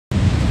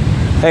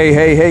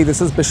Hey,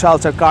 this is Bishal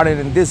Sarkar, and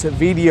in this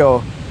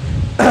video,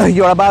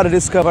 you're about to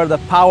discover the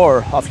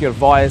power of your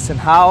voice and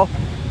how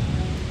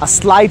a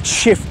slight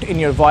shift in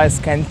your voice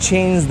can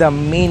change the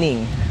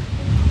meaning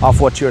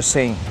of what you're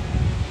saying.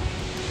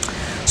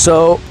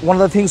 So one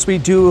of the things we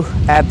do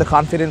at the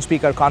Confident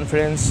Speaker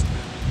Conference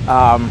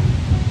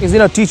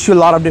is teach you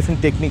a lot of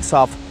different techniques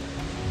of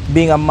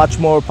being a much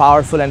more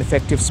powerful and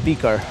effective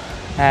speaker.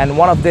 And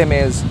one of them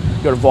is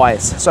your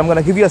voice. So I'm going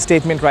to give you a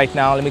statement right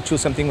now. Let me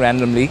choose something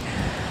randomly.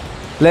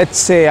 Let's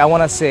say, I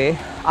want to say,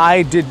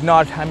 I'm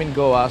in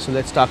Goa, so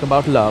let's talk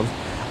about love.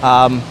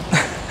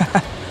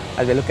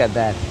 Okay, look at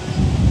that.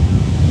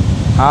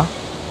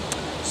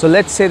 So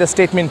let's say the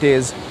statement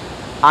is,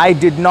 I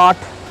did not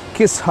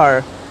kiss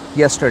her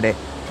yesterday.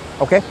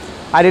 Okay?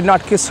 I did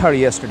not kiss her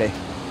yesterday.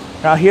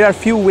 Now here are a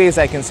few ways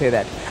I can say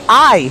that.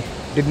 I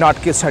did not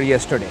kiss her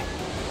yesterday.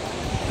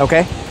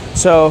 Okay?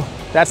 So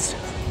that's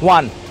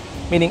one.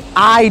 Meaning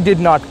I did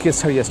not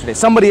kiss her yesterday.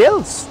 Somebody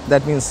else,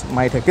 that means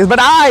might have kissed, but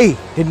I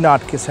did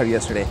not kiss her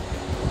yesterday.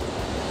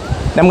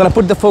 I'm going to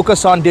put the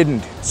focus on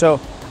didn't. So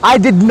I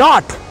did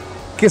not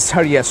kiss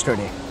her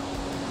yesterday.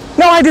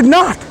 No, I did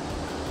not.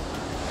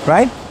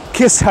 Right?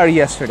 Kiss her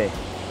yesterday.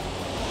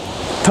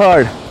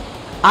 Third,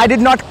 I did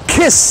not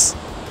kiss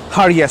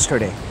her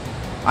yesterday.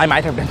 I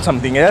might have done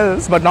something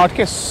else, but not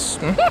kiss.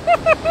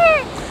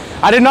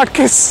 I did not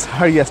kiss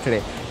her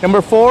yesterday. Number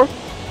four,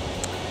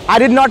 I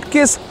did not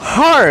kiss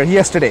her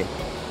yesterday.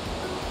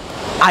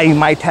 I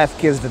might have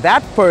kissed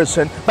that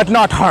person, but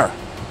not her.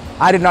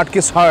 I did not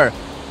kiss her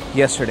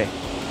yesterday.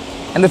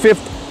 And the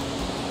fifth,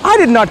 I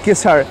did not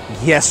kiss her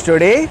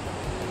yesterday.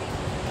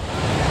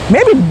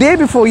 Maybe day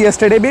before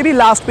yesterday, maybe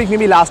last week,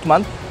 maybe last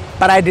month,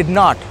 but I did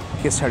not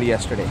kiss her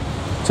yesterday.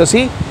 So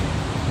see,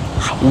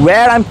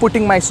 where I'm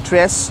putting my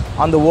stress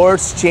on the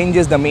words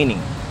changes the meaning.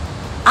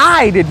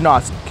 I did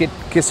not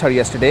kiss her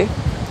yesterday.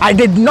 I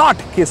did not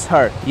kiss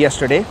her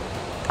yesterday.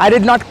 I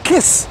did not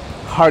kiss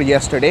her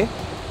yesterday.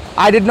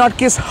 I did not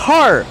kiss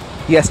her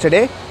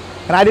yesterday.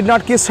 And I did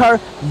not kiss her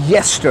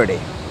yesterday.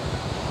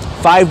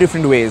 5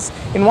 different ways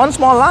in one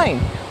small line,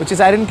 which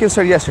is I didn't kiss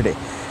her yesterday.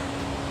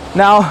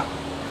 Now,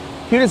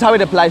 here is how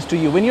it applies to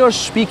you. When you're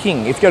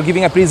speaking, if you're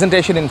giving a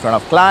presentation in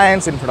front of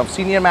clients, in front of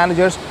senior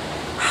managers,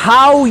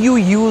 how you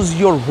use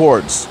your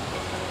words.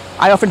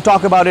 I often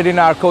talk about it in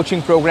our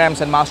coaching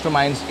programs and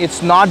masterminds.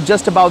 It's not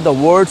just about the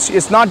words.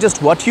 It's not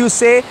just what you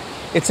say.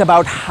 It's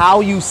about how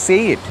you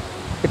say it.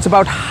 It's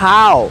about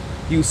how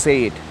you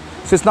say it.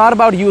 So it's not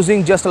about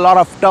using just a lot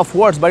of tough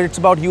words, but it's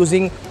about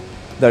using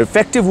the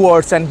effective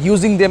words and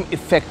using them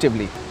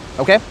effectively.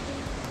 Okay?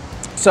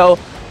 So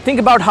think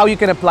about how you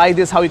can apply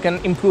this, how you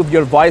can improve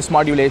your voice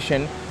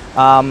modulation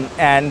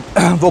and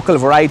vocal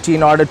variety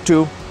in order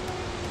to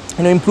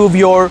improve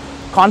your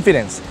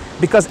confidence.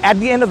 Because at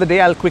the end of the day,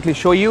 I'll quickly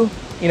show you,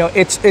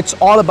 it's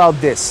all about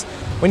this.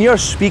 When you're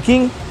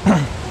speaking,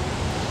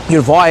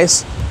 your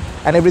voice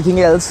and everything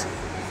else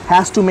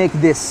has to make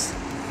this,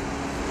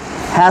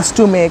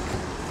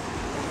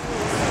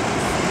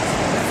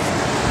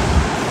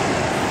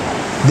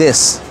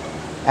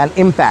 an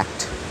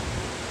impact.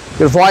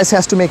 Your voice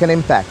has to make an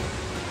impact.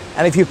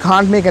 And if you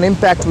can't make an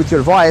impact with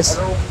your voice,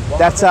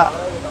 that's a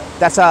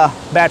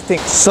bad thing.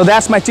 So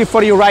that's my tip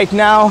for you right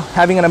now,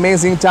 having an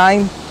amazing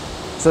time.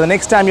 So the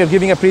next time you're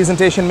giving a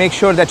presentation, make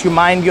sure that you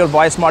mind your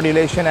voice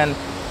modulation and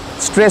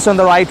stress on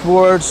the right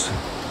words.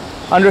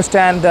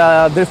 Understand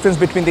the difference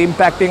between the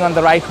impacting on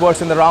the right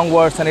words and the wrong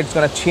words, and it's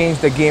going to change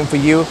the game for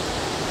you.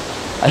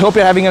 I hope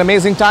you're having an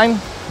amazing time.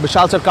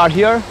 Bishal Sarkar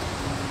here,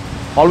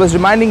 always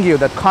reminding you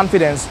that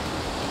confidence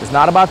is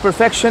not about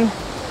perfection.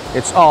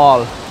 It's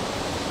all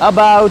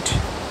about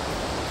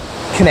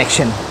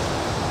connection.